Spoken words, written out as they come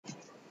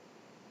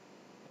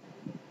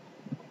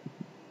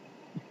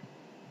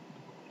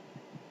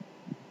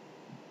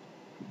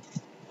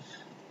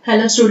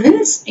Hello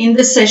students, in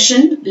this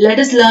session let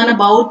us learn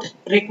about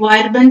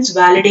requirements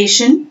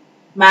validation,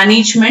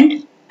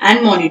 management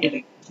and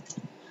monitoring.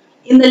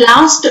 In the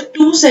last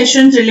two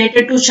sessions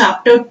related to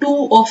chapter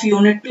 2 of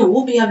unit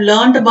 2, we have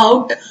learned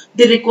about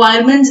the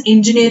requirements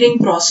engineering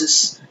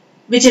process,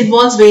 which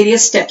involves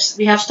various steps.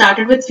 We have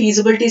started with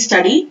feasibility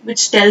study,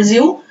 which tells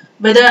you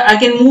whether I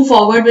can move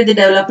forward with the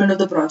development of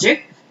the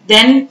project.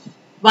 Then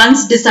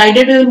once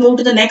decided, we will move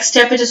to the next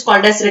step, which is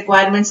called as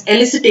requirements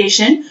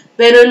elicitation,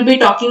 where we will be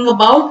talking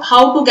about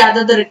how to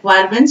gather the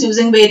requirements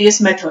using various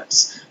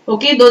methods.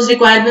 Okay, those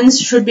requirements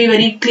should be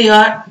very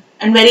clear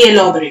and very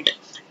elaborate.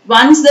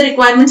 Once the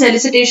requirements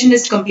elicitation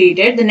is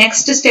completed, the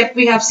next step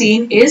we have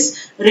seen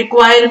is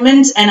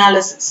requirements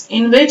analysis,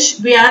 in which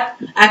we are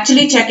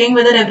actually checking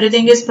whether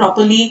everything is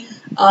properly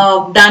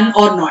done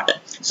or not.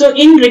 So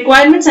in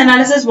requirements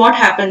analysis, what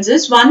happens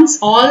is once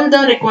all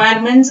the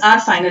requirements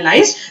are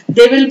finalized,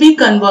 they will be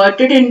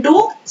converted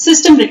into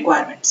system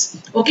requirements,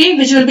 okay,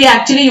 which will be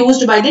actually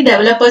used by the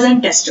developers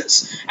and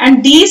testers.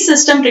 And these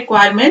system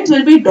requirements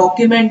will be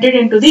documented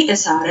into the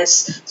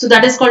SRS. So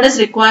that is called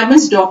as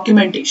requirements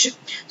documentation.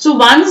 So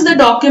once the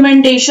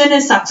documentation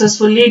is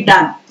successfully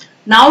done,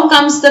 now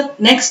comes the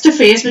next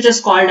phase, which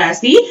is called as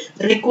the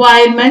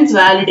requirements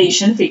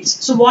validation phase.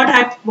 So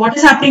what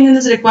is happening in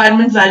this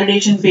requirements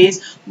validation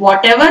phase?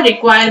 Whatever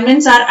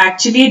requirements are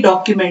actually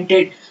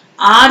documented,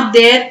 are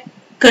they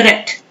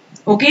correct?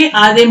 Okay,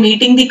 are they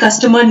meeting the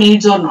customer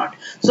needs or not?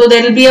 So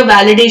there will be a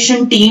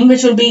validation team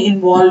which will be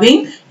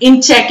involving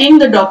in checking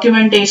the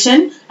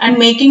documentation and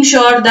making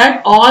sure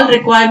that all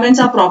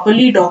requirements are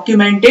properly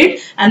documented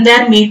and they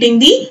are meeting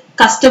the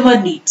customer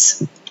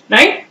needs.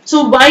 Right?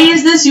 So why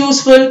is this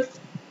useful?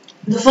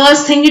 The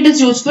first thing, it is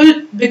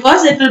useful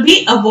because it will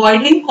be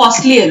avoiding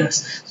costly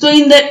errors. So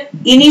in the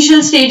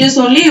initial stages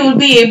only, you will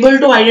be able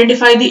to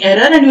identify the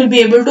error and you will be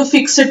able to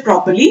fix it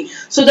properly,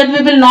 so that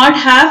we will not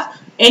have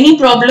any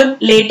problem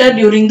later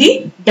during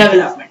the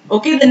development.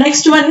 Okay, the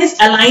next one is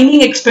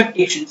aligning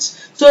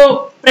expectations.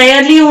 So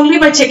priorly only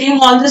by checking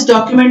all this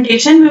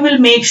documentation, we will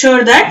make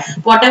sure that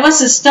whatever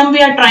system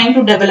we are trying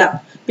to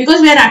develop,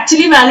 because we are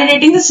actually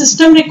validating the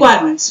system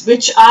requirements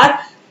which are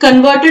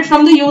converted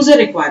from the user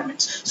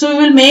requirements. So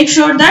we will make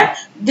sure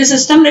that the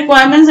system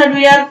requirements that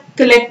we are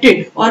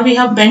collected or we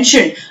have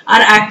mentioned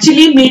are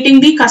actually meeting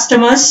the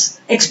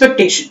customer's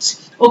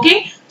expectations.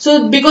 Okay,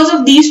 so because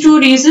of these two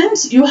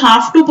reasons, you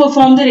have to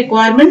perform the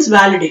requirements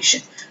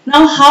validation.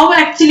 Now, how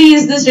actually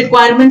is this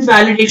requirements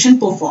validation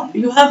performed?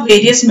 You have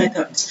various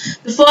methods.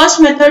 The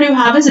first method you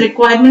have is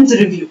requirements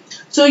review.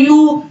 So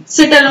you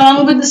sit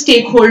along with the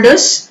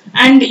stakeholders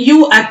and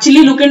you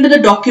actually look into the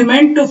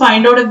document to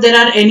find out if there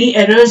are any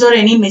errors or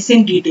any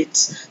missing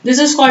details. This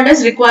is called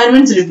as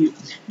requirements review.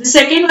 The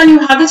second one you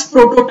have is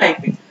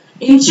prototyping.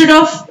 Instead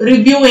of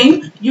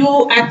reviewing,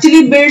 you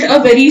actually build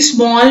a very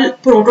small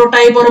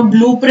prototype or a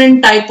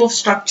blueprint type of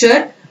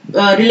structure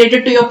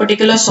related to your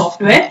particular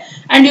software,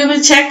 and you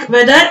will check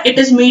whether it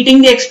is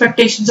meeting the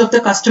expectations of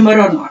the customer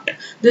or not.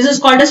 This is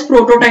called as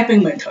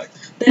prototyping method.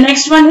 The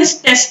next one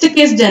is test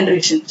case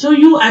generation. So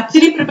you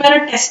actually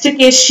prepare a test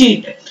case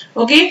sheet,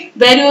 okay,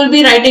 where you will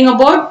be writing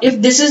about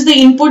if this is the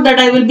input that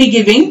I will be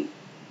giving,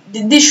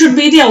 this should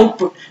be the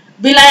output.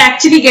 Will I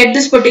actually get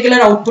this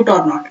particular output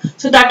or not?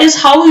 So that is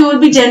how you will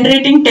be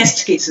generating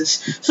test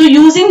cases. So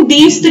using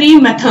these three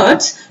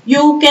methods,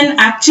 you can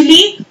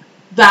actually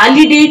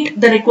validate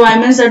the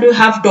requirements that you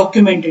have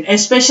documented,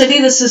 especially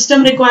the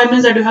system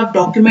requirements that you have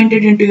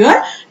documented into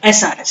your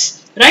SRS.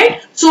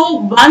 Right? So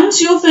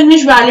once you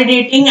finish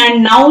validating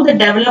and now the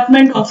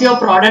development of your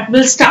product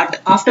will start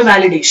after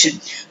validation,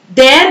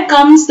 there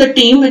comes the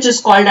team which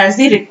is called as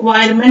the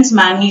requirements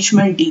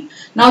management team.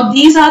 Now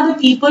these are the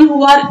people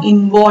who are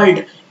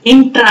involved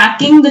in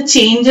tracking the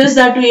changes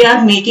that we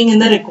are making in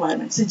the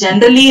requirements. So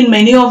generally in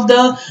many of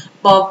the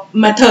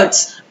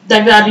methods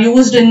that are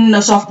used in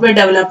software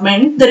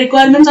development, the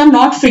requirements are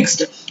not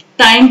fixed.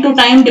 Time to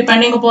time,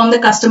 depending upon the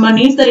customer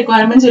needs, the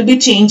requirements will be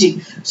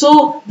changing.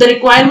 So the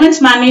requirements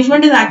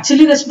management is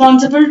actually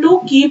responsible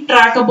to keep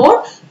track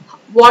about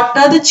what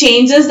are the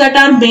changes that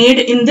are made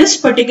in this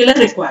particular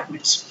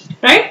requirements,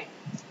 right?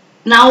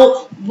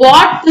 Now,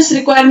 what this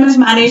requirements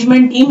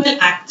management team will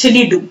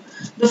actually do?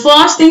 The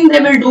first thing they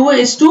will do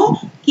is to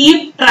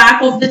keep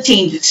track of the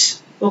changes.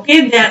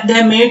 Okay,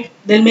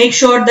 they'll make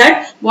sure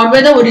that what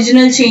were the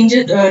original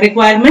changes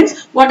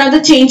requirements, what are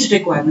the changed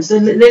requirements. So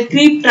they'll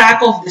keep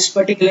track of this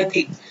particular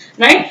thing,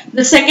 right?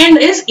 The second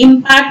is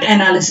impact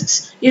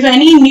analysis. If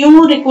any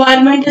new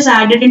requirement is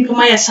added into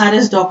my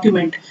SRS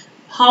document,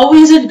 how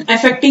is it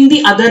affecting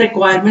the other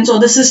requirements or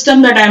the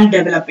system that I am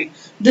developing?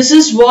 This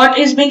is what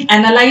is being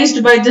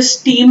analyzed by this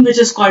team, which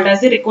is called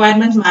as the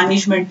requirements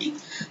management team.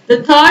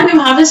 The third you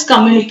have is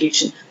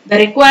communication. The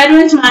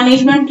requirements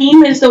management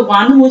team is the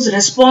one who is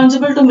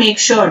responsible to make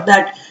sure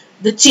that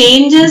the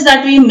changes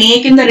that we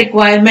make in the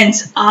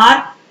requirements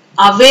are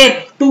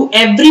aware to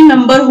every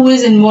member who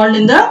is involved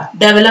in the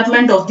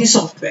development of the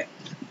software.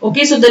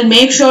 Okay, so they'll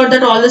make sure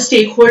that all the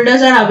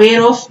stakeholders are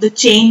aware of the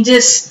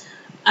changes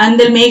and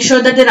they'll make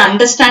sure that they're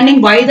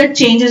understanding why that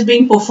change is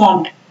being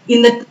performed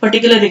in the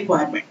particular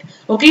requirement.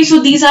 Okay,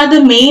 so these are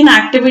the main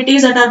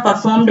activities that are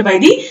performed by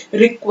the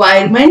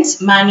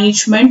requirements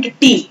management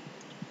team.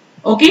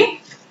 Okay,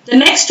 the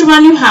next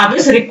one you have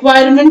is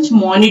requirements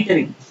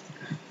monitoring,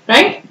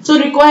 right? So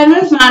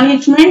requirements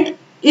management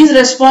is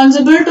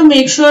responsible to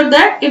make sure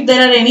that if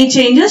there are any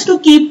changes, to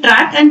keep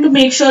track and to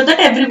make sure that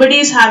everybody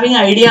is having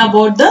idea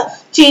about the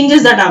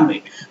changes that are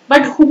made.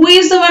 But who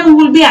is the one who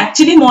will be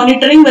actually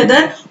monitoring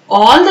whether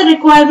all the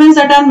requirements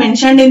that are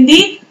mentioned in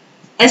the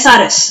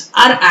SRS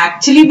are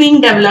actually being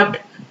developed?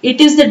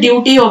 It is the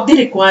duty of the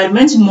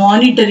requirements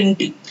monitoring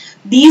team.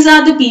 These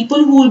are the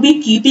people who will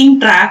be keeping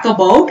track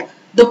about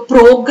the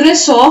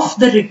progress of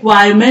the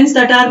requirements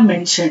that are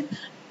mentioned.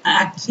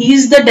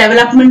 Is the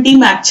development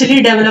team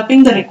actually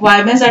developing the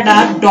requirements that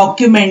are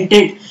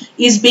documented?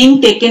 Is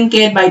being taken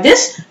care by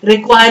this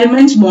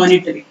requirements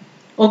monitoring.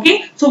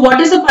 Okay, so what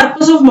is the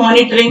purpose of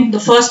monitoring? The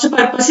first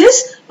purpose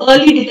is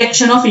early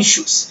detection of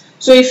issues.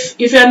 So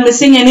if you are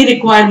missing any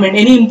requirement,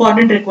 any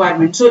important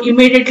requirement, so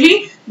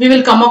immediately we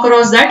will come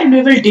across that and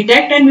we will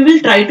detect and we will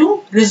try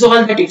to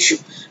resolve that issue.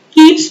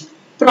 Keeps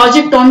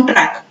project on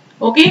track.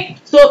 Okay,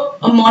 so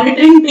a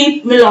monitoring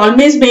team will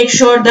always make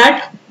sure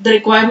that the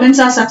requirements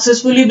are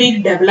successfully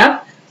being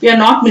developed. We are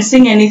not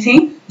missing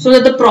anything, so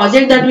that the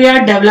project that we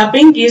are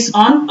developing is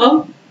on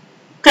a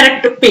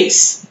correct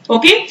pace.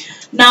 Okay,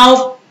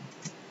 now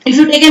if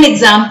you take an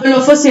example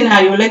of a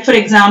scenario, like for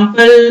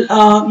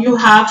example, you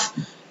have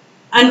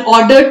an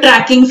order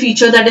tracking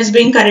feature that is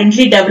being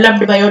currently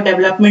developed by your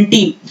development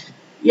team.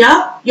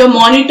 Yeah, your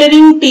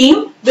monitoring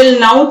team will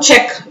now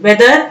check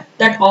whether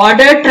that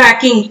order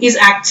tracking is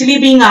actually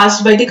being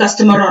asked by the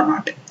customer or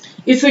not.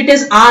 If it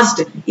is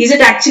asked, is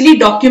it actually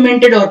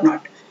documented or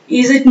not?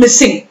 Is it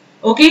missing?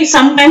 Okay,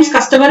 sometimes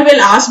customer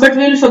will ask but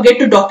we will forget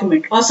to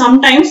document, or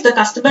sometimes the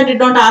customer did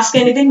not ask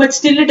anything but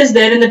still it is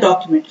there in the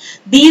document.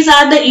 These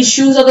are the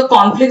issues or the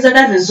conflicts that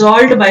are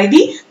resolved by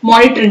the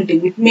monitoring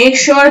team. It makes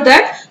sure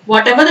that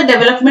whatever the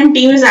development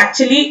team is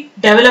actually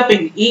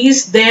developing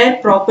is there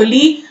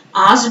properly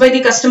asked by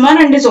the customer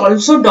and is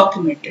also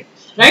documented,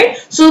 right?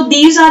 So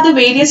these are the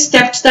various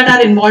steps that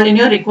are involved in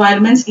your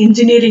requirements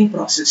engineering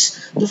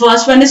process. The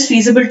first one is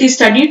feasibility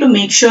study to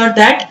make sure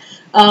that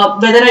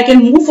whether I can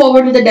move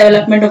forward with the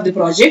development of the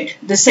project.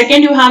 The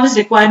second you have is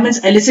requirements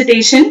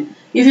elicitation.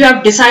 If you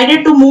have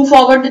decided to move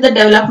forward with the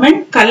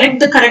development, collect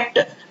the correct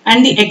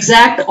and the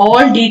exact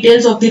all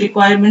details of the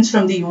requirements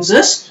from the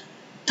users.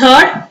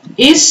 Third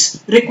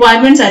is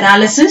requirements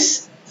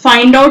analysis.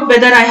 Find out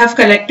whether I have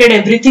collected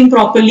everything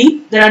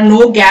properly. There are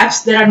no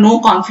gaps, there are no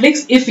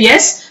conflicts. If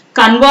yes,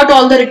 convert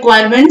all the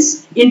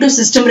requirements into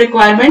system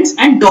requirements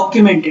and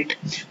document it.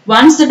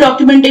 Once the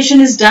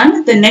documentation is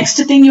done, the next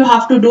thing you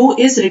have to do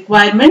is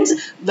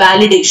requirements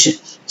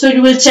validation. So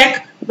you will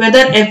check whether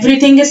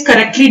everything is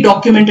correctly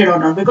documented or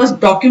not, because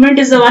document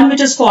is the one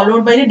which is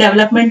followed by the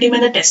development team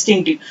and the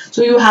testing team.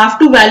 So you have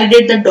to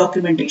validate that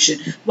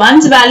documentation.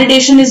 Once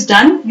validation is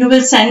done, you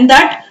will send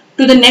that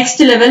to the next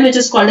level, which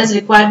is called as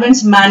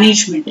requirements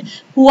management,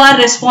 who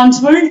are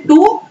responsible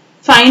to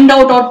find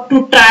out or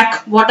to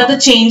track what are the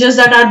changes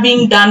that are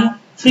being done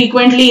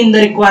frequently in the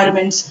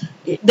requirements.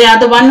 They are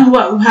the one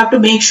who have to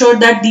make sure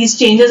that these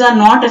changes are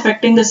not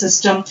affecting the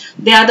system.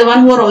 They are the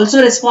one who are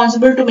also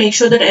responsible to make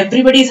sure that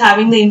everybody is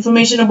having the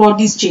information about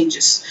these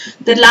changes.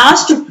 The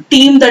last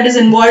team that is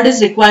involved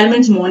is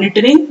requirements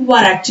monitoring, who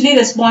are actually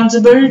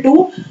responsible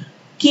to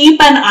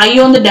keep an eye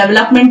on the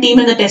development team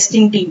and the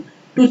testing team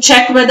to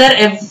check whether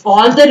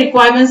all the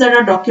requirements that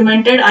are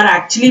documented are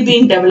actually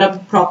being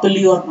developed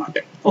properly or not.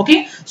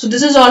 Okay, so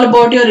this is all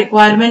about your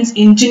requirements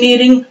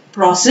engineering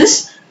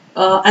process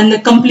and the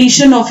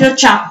completion of your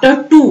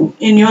chapter 2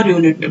 in your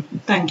unit 2.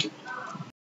 Thank you.